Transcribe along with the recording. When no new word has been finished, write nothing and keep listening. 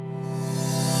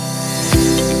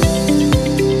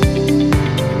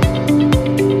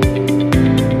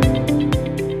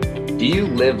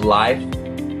live life?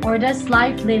 Or does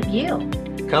life live you?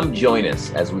 Come join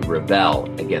us as we rebel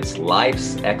against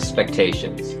life's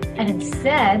expectations. And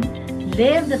instead,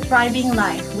 live the thriving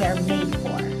life we are made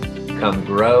for. Come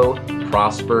grow,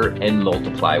 prosper, and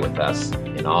multiply with us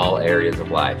in all areas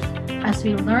of life. As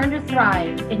we learn to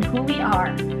thrive in who we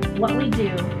are, what we do,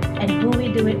 and who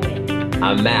we do it with.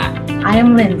 I'm Matt. I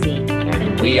am Lindsay.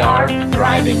 And we are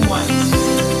Thriving Ones.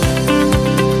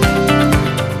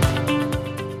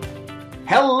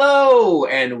 Hello,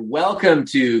 and welcome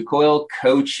to Coil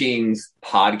Coaching's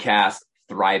podcast,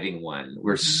 Thriving One.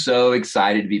 We're so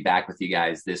excited to be back with you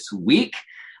guys this week.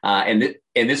 And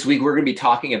this week, we're going to be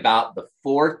talking about the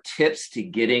 4 tips to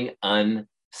getting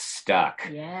unstuck.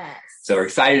 Yes. So we're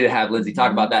excited to have Lindsay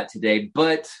talk about that today.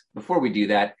 But before we do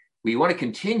that, we want to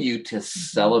continue to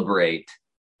celebrate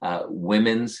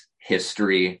Women's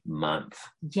History Month.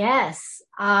 Yes.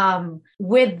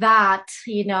 With that,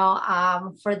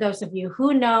 for those of you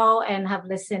who know and have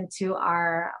listened to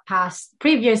our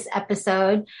previous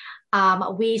episode,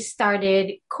 we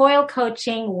started Coil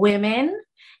Coaching Women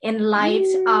in light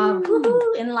of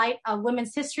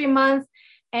Women's History Month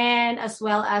and as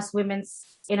well as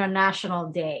Women's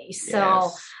International Day. So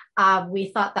we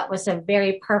thought that was a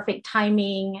very perfect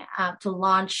timing to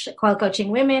launch Coil Coaching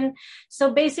Women.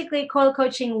 So basically, Coil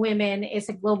Coaching Women is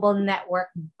a global network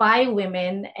by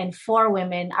women and for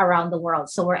women around the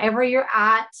world. So wherever you're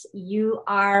at, you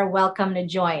are welcome to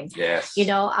join. Yes. We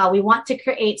want to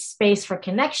create space for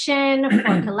connection,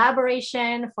 for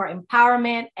collaboration, for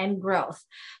empowerment and growth.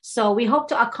 So we hope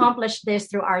to accomplish this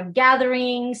through our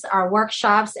gatherings, our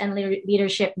workshops, and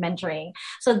leadership mentoring.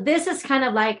 So this is kind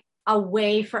of like a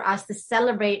way for us to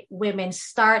celebrate women,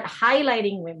 start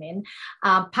highlighting women,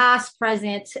 past,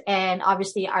 present, and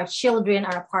obviously our children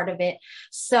are a part of it.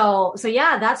 So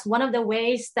yeah, that's one of the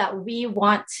ways that we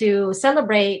want to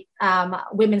celebrate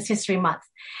Women's History Month.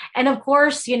 And of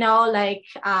course, we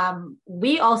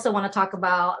also want to talk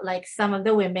about some of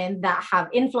the women that have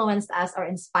influenced us or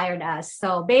inspired us.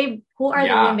 So babe, who are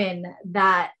the women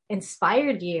that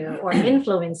inspired you or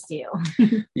influenced you?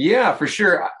 Yeah, for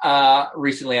sure.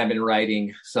 Recently, I've been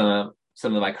writing some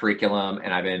of my curriculum,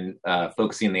 and I've been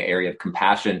focusing in the area of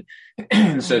compassion.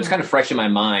 So it's kind of fresh in my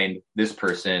mind, this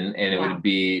person, and it would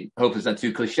be, hope it's not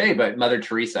too cliche, but Mother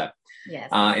Teresa. Yes.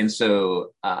 And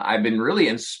so I've been really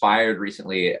inspired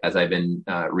recently as I've been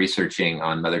researching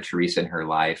on Mother Teresa and her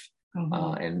life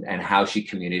and how she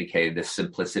communicated this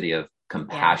simplicity of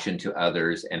compassion to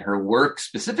others, and her work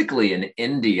specifically in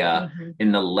India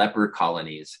in the leper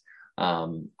colonies.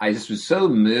 I just was so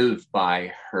moved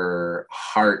by her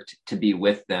heart to be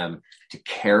with them, to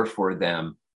care for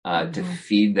them, to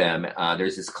feed them.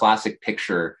 There's this classic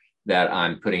picture that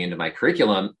I'm putting into my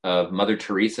curriculum of Mother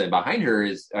Teresa, and behind her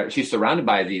is she's surrounded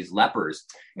by these lepers,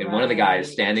 and one of the guys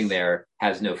standing there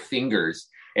has no fingers,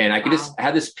 and I could just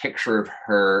have this picture of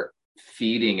her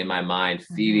feeding in my mind,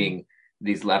 feeding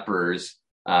these lepers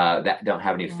that don't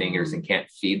have any fingers and can't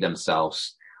feed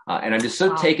themselves, and I'm just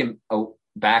so taken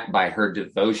back by her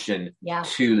devotion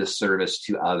to the service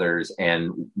to others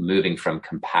and moving from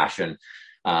compassion.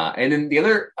 And then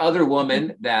the other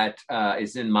woman that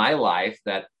is in my life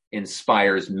that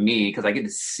inspires me, because I get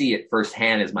to see it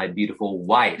firsthand, as my beautiful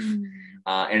wife.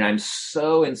 And I'm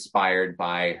so inspired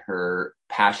by her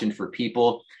passion for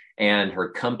people and her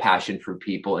compassion for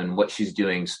people and what she's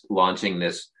doing, launching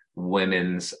this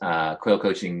women's Coil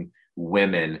Coaching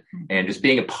Women, and just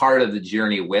being a part of the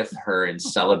journey with her and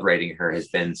celebrating her has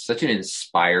been such an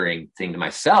inspiring thing to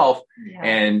myself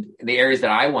and the areas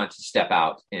that I want to step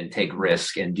out and take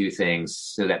risk and do things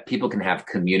so that people can have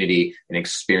community and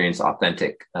experience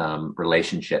authentic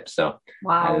relationships. So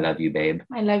I love you, babe.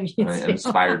 I love you. I'm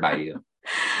inspired by you.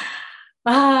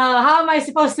 How am I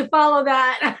supposed to follow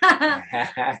that?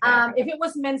 If it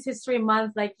was Men's History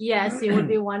Month, yes, it would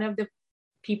be one of the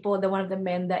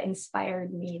men that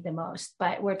inspired me the most,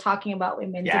 but we're talking about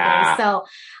women today. So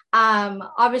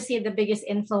obviously the biggest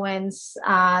influence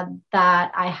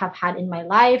that I have had in my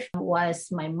life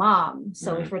was my mom.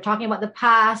 So if we're talking about the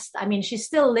past, she's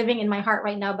still living in my heart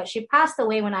right now, but she passed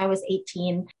away when I was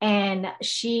 18, and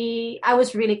I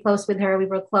was really close with her. We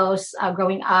were close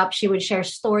growing up. She would share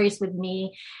stories with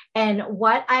me. And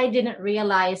what I didn't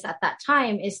realize at that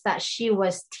time is that she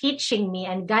was teaching me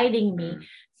and guiding me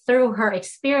through her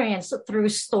experience, through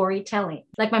storytelling.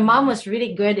 My mom was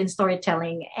really good in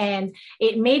storytelling, and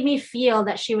it made me feel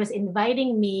that she was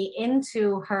inviting me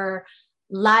into her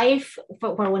life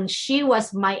for when she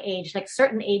was my age,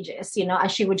 certain ages,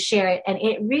 as she would share it. And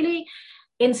it really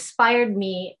inspired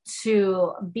me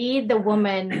to be the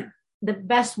woman the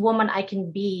best woman I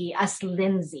can be as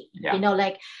Lindsay. Yeah.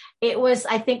 Like it was,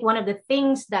 I think one of the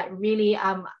things that really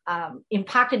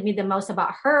impacted me the most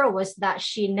about her was that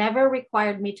she never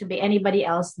required me to be anybody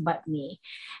else but me.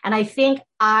 And I think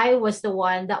I was the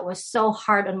one that was so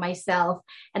hard on myself.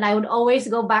 And I would always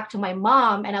go back to my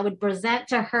mom and I would present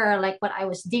to her like what I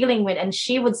was dealing with. And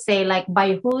she would say, like,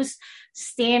 by whose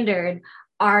standard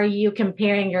are you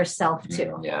comparing yourself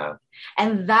to? Yeah.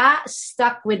 And that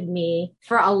stuck with me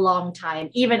for a long time,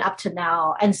 even up to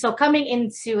now. And so coming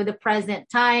into the present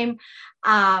time,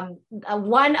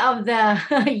 one of the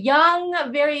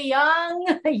very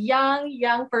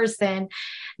young person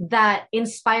that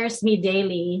inspires me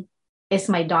daily is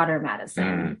my daughter,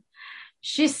 Madison.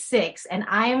 She's 6 and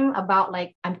I'm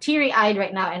teary eyed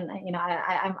right now. And,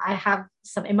 I have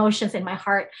some emotions in my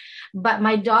heart, but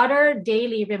my daughter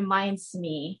daily reminds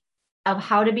me of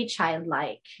how to be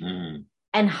childlike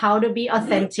and how to be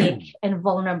authentic and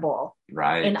vulnerable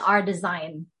in our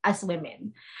design as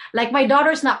women. Like my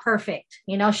daughter's not perfect.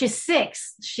 She's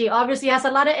 6. She obviously has a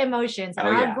lot of emotions and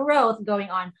a lot of growth going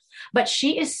on, but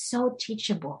she is so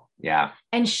teachable. Yeah.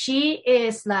 And she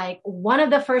is like one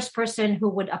of the first person who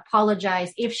would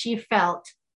apologize if she felt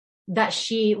that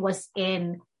she was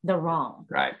in the wrong.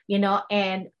 Right.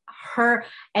 And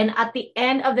at the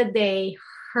end of the day,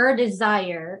 her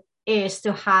desire is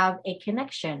to have a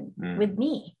connection with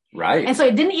me. Right. And so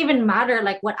it didn't even matter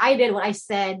like what I did, what I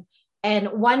said. And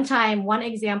one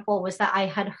example was that I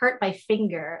had hurt my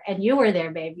finger, and you were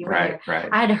there, babe. You were there. Right.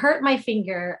 I had hurt my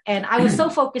finger and I was so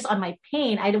focused on my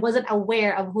pain. I wasn't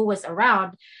aware of who was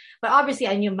around, but obviously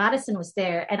I knew Madison was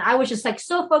there and I was just like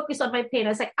so focused on my pain. I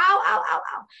was like, ow, ow, ow,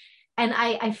 ow. And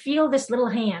I feel this little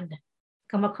hand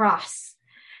come across.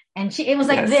 And it was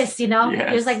like this, Yes.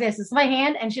 It was like this. It's my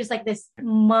hand. And she was like this,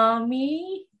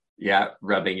 Mommy. Yeah.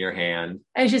 Rubbing your hand.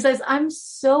 And she says, I'm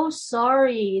so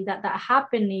sorry that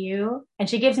happened to you. And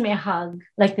she gives me a hug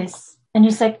like this. And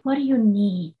she's like, what do you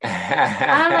need?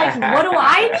 And I'm like, what do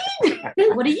I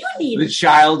need? What do you need? The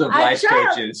child of life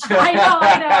coaches.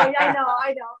 I know.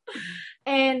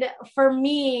 And for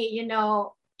me,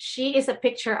 she is a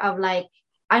picture of like,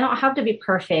 I don't have to be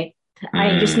perfect.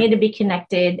 I just need to be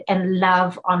connected and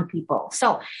love on people.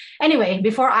 So anyway,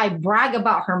 before I brag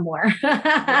about her more,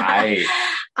 right.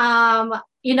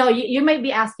 You might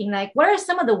be asking like, what are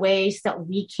some of the ways that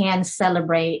we can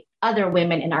celebrate other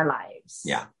women in our lives?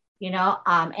 Yeah.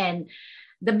 And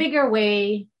the bigger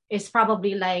way is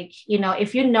probably like,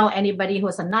 if you know anybody who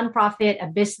has a nonprofit, a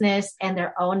business, and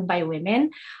they're owned by women,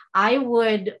 I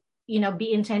would,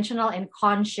 be intentional and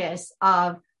conscious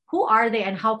of who are they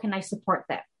and how can I support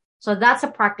them? So that's a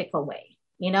practical way,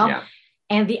 Yeah.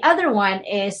 And the other one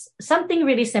is something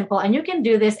really simple. And you can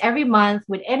do this every month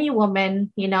with any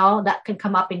woman, that can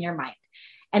come up in your mind.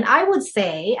 And I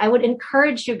would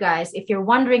encourage you guys, if you're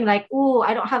wondering like, oh,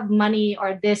 I don't have money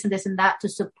or this and this and that to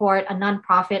support a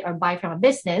nonprofit or buy from a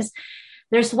business.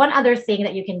 There's one other thing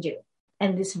that you can do.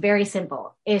 And it's very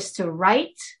simple, is to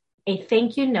write a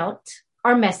thank you note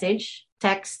or message,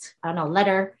 text,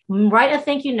 letter, write a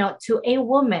thank you note to a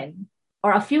woman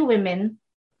or a few women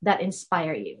that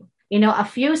inspire you. A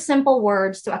few simple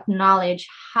words to acknowledge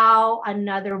how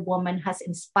another woman has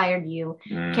inspired you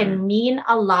can mean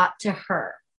a lot to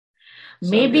her. So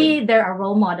maybe good. They're a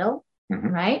role model,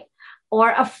 right?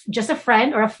 Or just a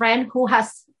friend who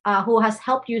has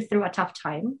helped you through a tough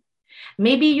time.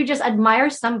 Maybe you just admire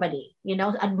somebody,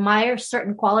 admire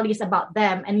certain qualities about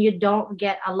them, and you don't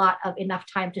get a lot of enough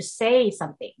time to say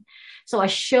something. So a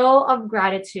show of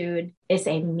gratitude is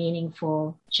a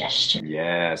meaningful gesture.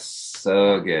 Yes.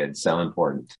 So good. So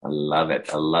important. I love it.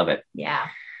 Yeah.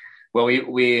 Well,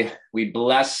 we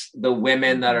bless the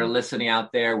women that are listening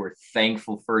out there. We're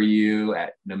thankful for you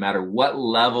at no matter what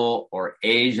level or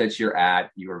age that you're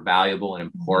at. You are valuable and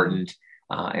important.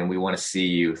 And we want to see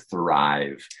you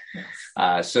thrive.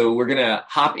 Yes. So we're going to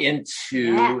hop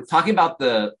into talking about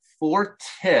the 4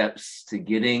 tips to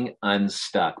getting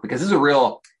unstuck, because this is a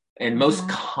real and most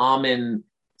common,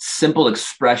 simple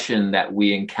expression that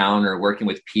we encounter working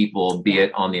with people, be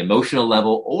it on the emotional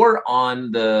level or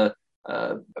on the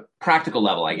practical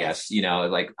level, I guess,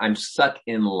 like I'm stuck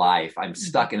in life. I'm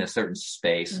stuck in a certain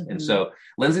space. And so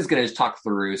Lindsay's going to just talk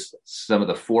through some of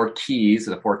the 4 keys,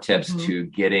 the 4 tips to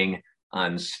getting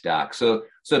unstuck. So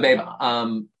babe,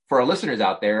 for our listeners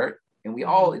out there, and we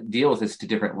all deal with this to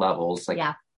different levels, like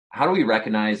how do we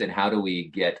recognize and how do we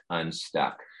get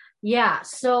unstuck? Yeah.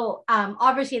 So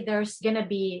obviously there's going to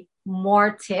be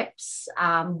more tips,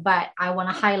 but I want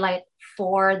to highlight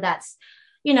 4 that's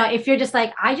if you're just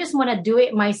like, I just want to do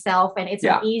it myself and it's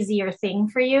an easier thing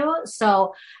for you.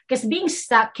 So, because being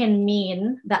stuck can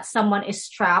mean that someone is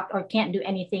trapped or can't do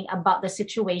anything about the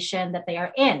situation that they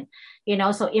are in,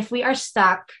 so if we are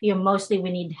stuck, mostly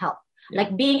we need help. Like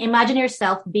imagine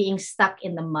yourself being stuck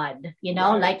in the mud,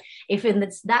 like if in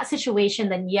that situation,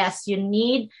 then yes, you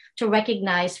need to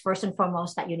recognize first and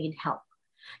foremost that you need help,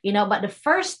 but the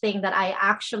first thing that I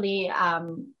actually,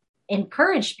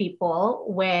 encourage people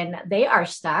when they are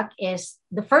stuck is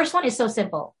the first one is so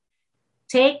simple.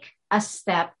 Take a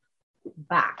step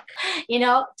back,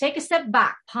 take a step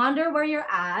back, ponder where you're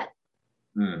at,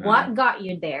 what got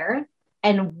you there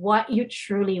and what you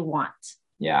truly want.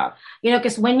 Yeah.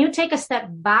 Because when you take a step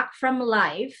back from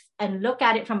life and look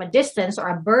at it from a distance or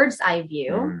a bird's eye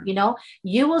view,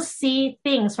 you will see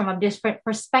things from a different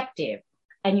perspective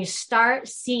and you start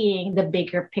seeing the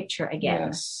bigger picture again.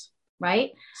 Yes.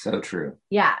 Right? So true.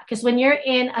 Yeah. Because when you're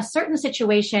in a certain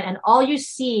situation and all you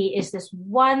see is this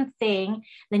one thing,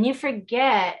 then you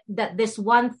forget that this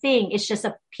one thing is just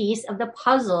a piece of the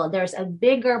puzzle. There's a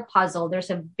bigger puzzle.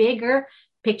 There's a bigger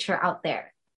picture out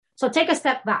there. So take a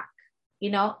step back,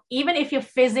 even if you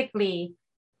physically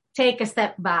take a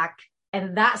step back,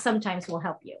 and that sometimes will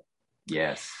help you.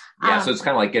 Yes. Yeah. So it's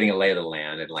kind of like getting a lay of the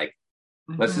land and like,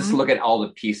 let's just look at all the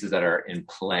pieces that are in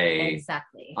play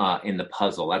exactly in the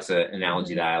puzzle. That's an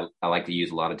analogy that I like to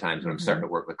use a lot of times when I'm starting to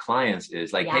work with clients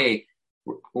is like, hey,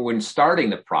 when starting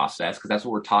the process, because that's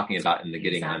what we're talking about in the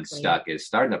getting unstuck is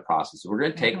starting the process. We're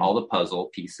going to take all the puzzle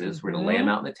pieces. We're going to lay them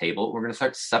out on the table. We're going to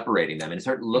start separating them and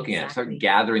start looking at it, start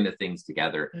gathering the things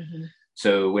together.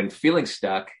 So when feeling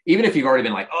stuck, even if you've already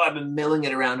been like, oh, I've been milling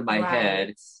it around in my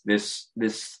head, this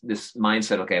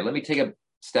mindset, okay, let me take a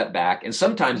step back, and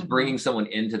sometimes bringing someone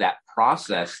into that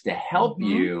process to help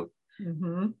you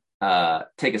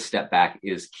take a step back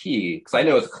is key. Because I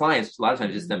know with clients, a lot of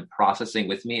times just them processing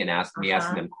with me and asking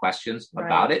them questions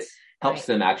about it helps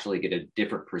them actually get a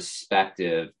different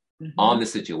perspective on the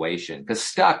situation. Because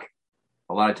stuck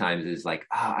a lot of times is like,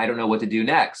 I don't know what to do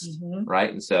next, right?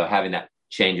 And so having that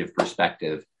change of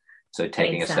perspective. So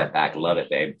taking a step back, love it,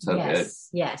 babe. So good.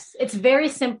 Yes, it's very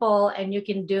simple, and you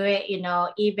can do it,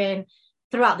 even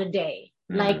throughout the day.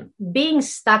 Like being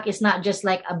stuck is not just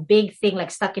like a big thing,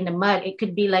 like stuck in the mud. It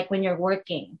could be like when you're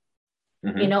working,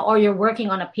 or you're working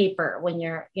on a paper when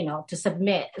you're, to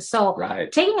submit. So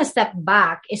taking a step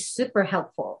back is super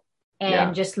helpful,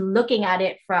 and just looking at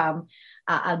it from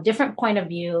a different point of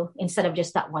view instead of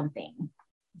just that one thing.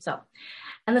 So,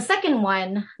 and the second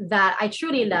one that I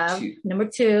truly love, number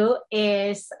 2,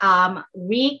 is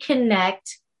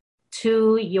reconnect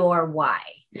to your why.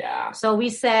 Yeah. So we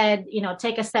said,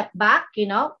 take a step back,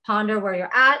 ponder where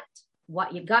you're at,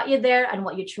 what you got you there, and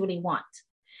what you truly want.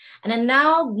 And then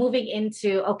now moving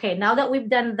into, okay, now that we've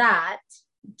done that,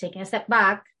 taking a step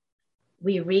back,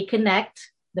 we reconnect.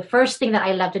 The first thing that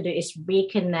I love to do is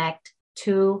reconnect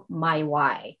to my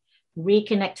why.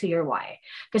 Reconnect to your why.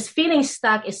 Because feeling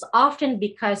stuck is often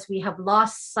because we have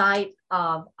lost sight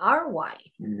of our why.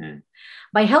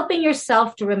 By helping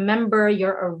yourself to remember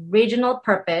your original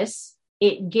purpose,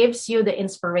 it gives you the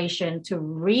inspiration to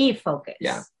refocus.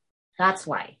 Yeah. That's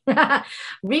why.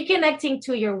 Reconnecting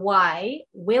to your why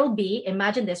will be,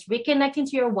 imagine this, reconnecting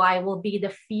to your why will be the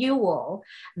fuel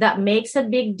that makes a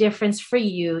big difference for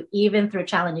you, even through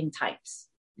challenging times.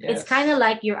 Yes. It's kind of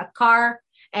like you're a car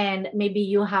and maybe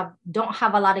you don't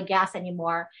have a lot of gas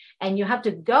anymore and you have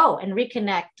to go and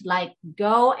reconnect, like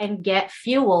go and get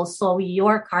fuel so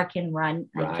your car can run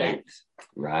again.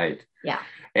 Right. Yeah.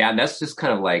 And that's just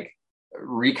kind of like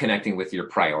reconnecting with your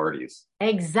priorities.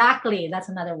 Exactly. That's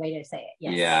another way to say it.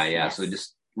 Yes. Yeah. Yes. So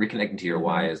just reconnecting to your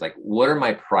why is like, what are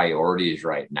my priorities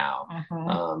right now?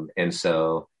 And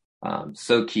so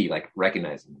key, like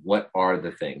recognizing what are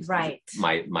the things, right?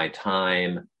 My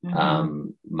time,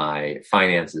 my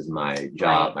finances, my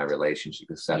job, my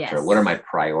relationship, etc. Yes. What are my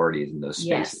priorities in those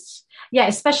spaces? Yeah.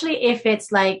 Especially if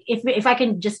it's like, if I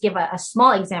can just give a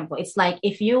small example, it's like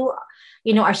if you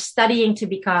are studying to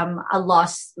become a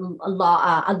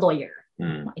lawyer.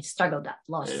 I struggled that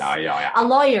a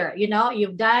lawyer,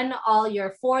 you've done all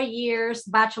your 4 years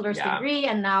bachelor's degree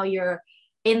and now you're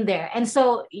in there. And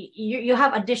so you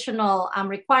have additional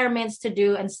requirements to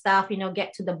do and stuff,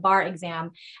 get to the bar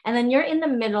exam. And then you're in the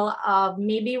middle of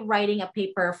maybe writing a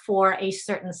paper for a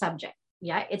certain subject.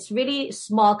 Yeah, it's really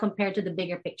small compared to the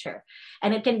bigger picture.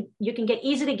 And you can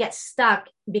easily get stuck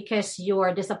because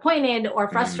you're disappointed or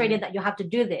frustrated that you have to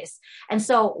do this. And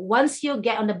so once you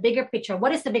get on the bigger picture,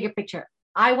 what is the bigger picture?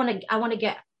 I want to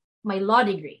get my law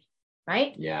degree,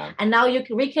 right? Yeah. And now you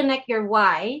can reconnect your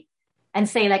why and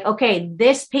say like, okay,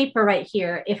 this paper right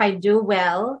here, if I do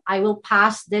well, I will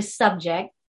pass this subject,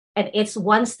 and it's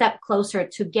one step closer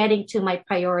to getting to my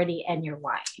priority and your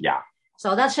why. Yeah.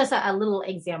 So that's just a little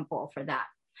example for that.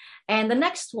 And the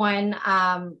next one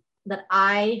that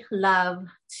I love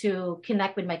to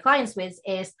connect with my clients with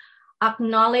is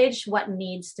acknowledge what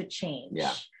needs to change.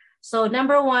 Yeah. So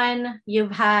number one,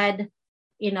 you've had,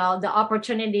 the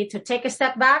opportunity to take a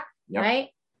step back, Yep. right?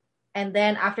 And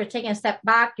then after taking a step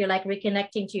back, you're like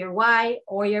reconnecting to your why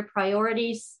or your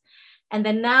priorities. And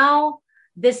then now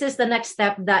this is the next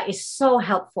step that is so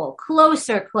helpful.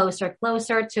 Closer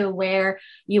to where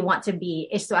you want to be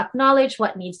is to acknowledge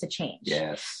what needs to change.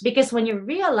 Yes. Because when you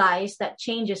realize that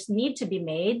changes need to be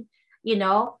made,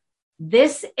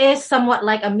 this is somewhat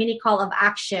like a mini call of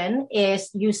action. Is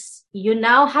you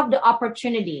now have the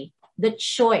opportunity, the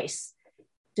choice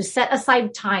to set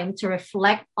aside time to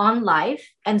reflect on life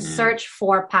and search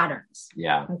for patterns.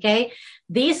 Yeah. Okay.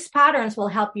 These patterns will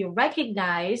help you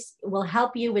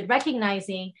with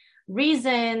recognizing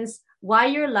reasons why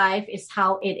your life is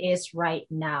how it is right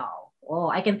now. Oh,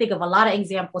 I can think of a lot of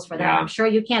examples for that. Yeah. I'm sure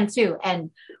you can too.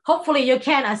 And hopefully you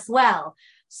can as well.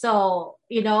 So,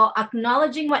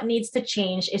 acknowledging what needs to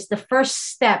change is the first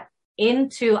step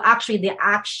into actually the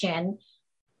action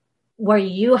where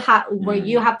you have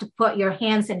to put your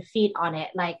hands and feet on it,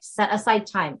 like set aside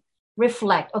time,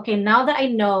 reflect. Okay, now that I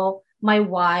know my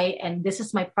why and this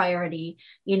is my priority,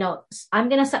 I'm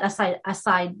going to set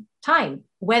aside time,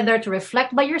 whether to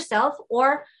reflect by yourself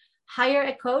or hire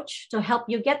a coach to help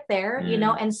you get there,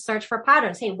 and search for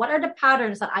patterns. Hey, what are the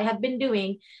patterns that I have been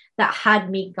doing that had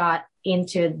me got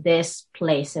into this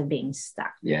place of being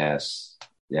stuck? Yes.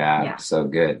 Yeah. So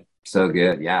good. So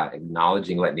good. Yeah.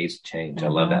 Acknowledging what needs to change. Mm-hmm. I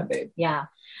love that, babe. Yeah.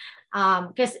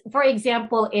 Because for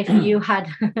example, if you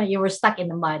were stuck in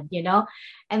the mud,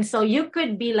 and so you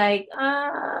could be like,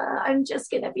 I'm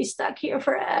just going to be stuck here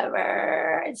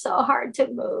forever. It's so hard to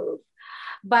move.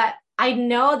 But I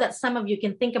know that some of you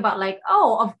can think about like,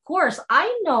 oh, of course,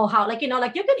 I know how, like,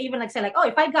 you could even like say like, oh,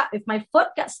 if my foot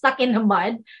got stuck in the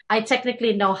mud, I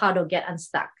technically know how to get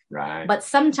unstuck. Right. But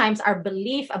sometimes our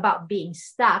belief about being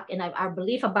stuck and our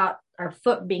belief about our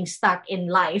foot being stuck in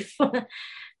life,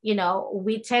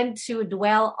 we tend to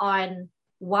dwell on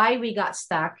why we got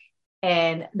stuck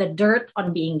and the dirt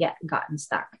on being gotten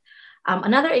stuck.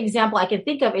 Another example I can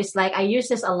think of is like, I use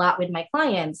this a lot with my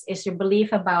clients, is your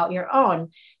belief about your own,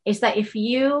 is that if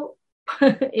you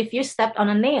stepped on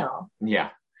a nail, yeah,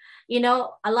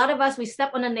 a lot of us, we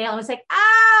step on a nail and it's like,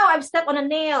 ow, I've stepped on a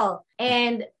nail.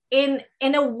 And in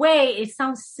a way, it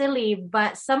sounds silly,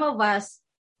 but some of us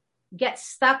get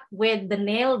stuck with the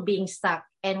nail being stuck,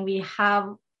 and we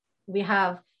have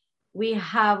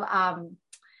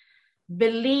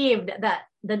believed that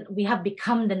we have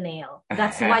become the nail.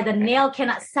 That's why the nail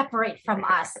cannot separate from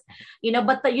us,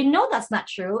 but that's not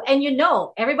true. And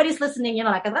everybody's listening,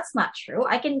 like, that's not true.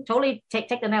 I can totally take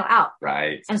the nail out.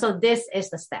 Right. And so this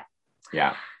is the step.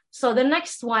 Yeah. So the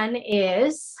next one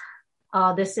is,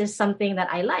 this is something that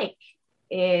I like,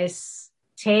 is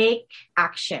take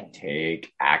action.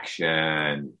 Take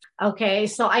action. Okay,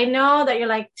 so I know that you're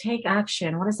like, take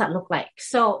action. What does that look like?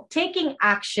 So taking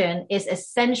action is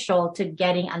essential to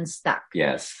getting unstuck.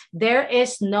 Yes. There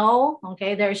is no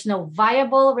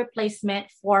viable replacement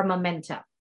for momentum.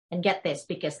 And get this,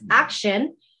 because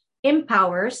action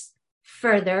empowers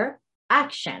further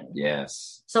action.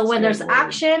 Yes. So when there's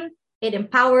action, it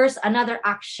empowers another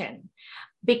action.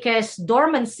 Because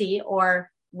dormancy,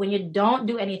 or when you don't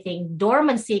do anything,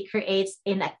 dormancy creates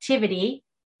inactivity,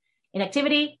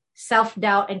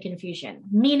 self-doubt, and confusion.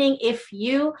 Meaning if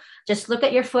you just look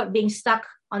at your foot being stuck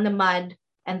on the mud,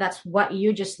 and that's what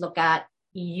you just look at,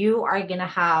 you are going to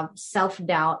have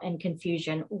self-doubt and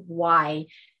confusion why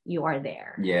you are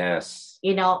there. Yes.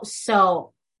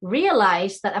 So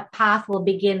realize that a path will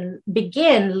begin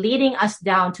leading us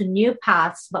down to new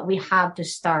paths, but we have to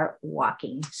start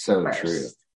walking. So first. True.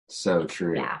 So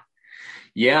true. Yeah.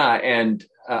 Yeah. And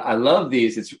I love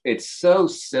these. It's so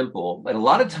simple, but a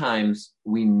lot of times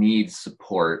we need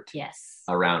support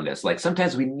around us. Like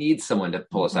sometimes we need someone to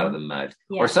pull us out of the mud,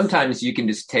 or sometimes you can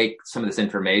just take some of this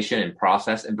information and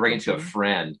process and bring it to a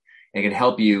friend, and it can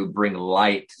help you bring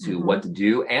light to what to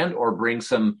do, and or bring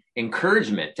some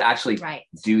encouragement to actually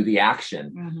do the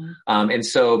action. And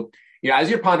so, as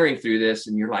you're pondering through this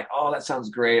and you're like, oh, that sounds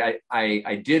great.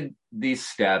 I did these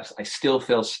steps. I still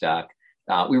feel stuck.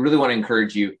 we really want to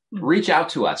encourage you, reach out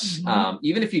to us.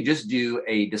 Even if you just do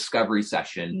a discovery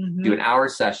session, do an hour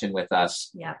session with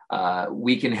us,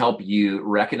 we can help you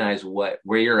recognize where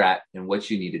you're at and what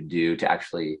you need to do to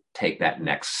actually take that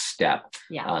next step.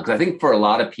 Because I think for a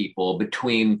lot of people,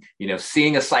 between,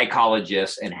 seeing a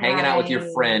psychologist and hanging out with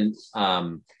your friend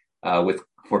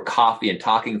for coffee and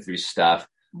talking through stuff,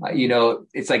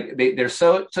 it's like there's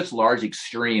such large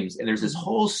extremes, and there's this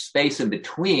whole space in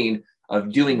between of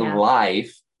doing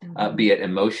life, be it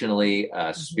emotionally,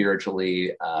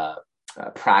 spiritually,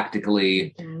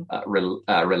 practically,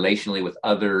 relationally with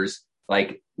others.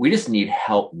 Like, we just need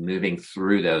help moving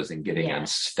through those and getting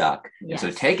unstuck. And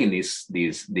so taking these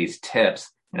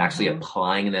tips and actually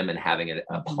applying them and having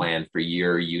a plan for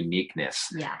your uniqueness.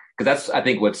 Because that's, I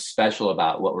think, what's special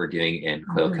about what we're doing in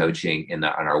Quail Coaching on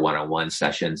our one-on-one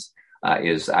sessions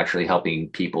is actually helping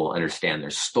people understand their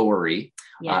story.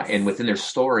 And within their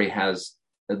story has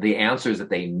the answers that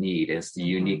they need. It's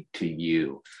unique to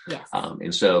you.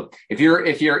 And so if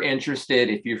you're interested,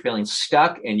 if you're feeling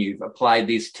stuck and you've applied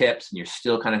these tips and you're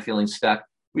still kind of feeling stuck,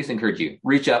 we just encourage you,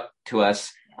 reach up to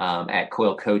us at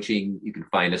Quail Coaching. You can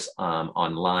find us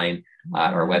online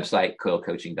at our website,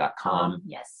 quailcoaching.com.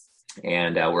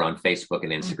 And we're on Facebook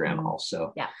and Instagram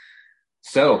also.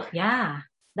 So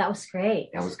that was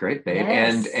great. That was great, babe.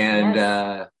 And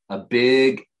a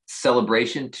big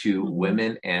celebration to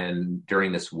women, and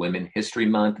during this Women History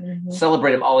Month,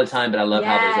 celebrate them all the time. But I love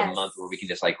how there's a month where we can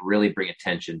just really bring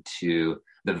attention to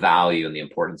the value and the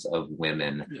importance of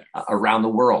women around the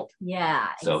world.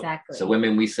 Exactly. So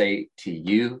women, we say to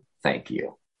you, thank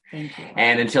you. Thank you.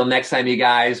 And until next time, you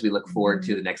guys, we look forward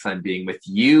to the next time being with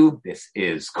you. This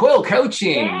is Quail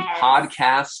Coaching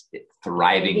Podcast,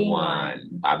 Thriving One.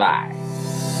 Bye-bye.